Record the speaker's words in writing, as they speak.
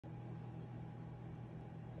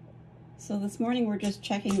So this morning we're just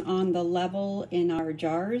checking on the level in our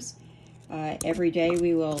jars. Every day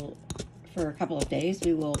we will, for a couple of days,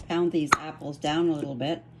 we will pound these apples down a little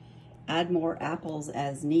bit, add more apples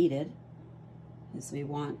as needed, as we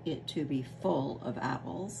want it to be full of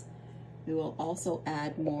apples. We will also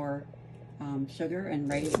add more sugar and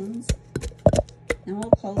raisins, and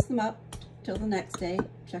we'll close them up till the next day,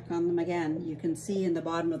 check on them again. You can see in the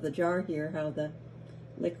bottom of the jar here how the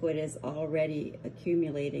liquid is already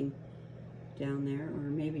accumulating down there, or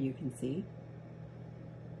maybe you can see.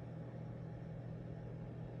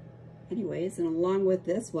 Anyways, and along with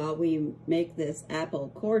this, while we make this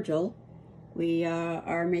apple cordial, we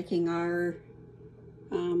are making our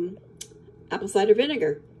apple cider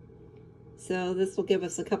vinegar. So this will give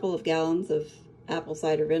us a couple of gallons of apple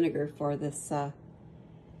cider vinegar for this, well,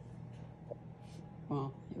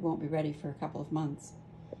 it won't be ready for a couple of months.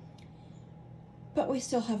 But we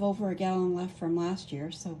still have over a gallon left from last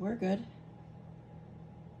year, so we're good.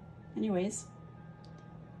 Anyways,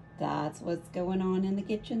 that's what's going on in the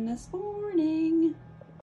kitchen this morning.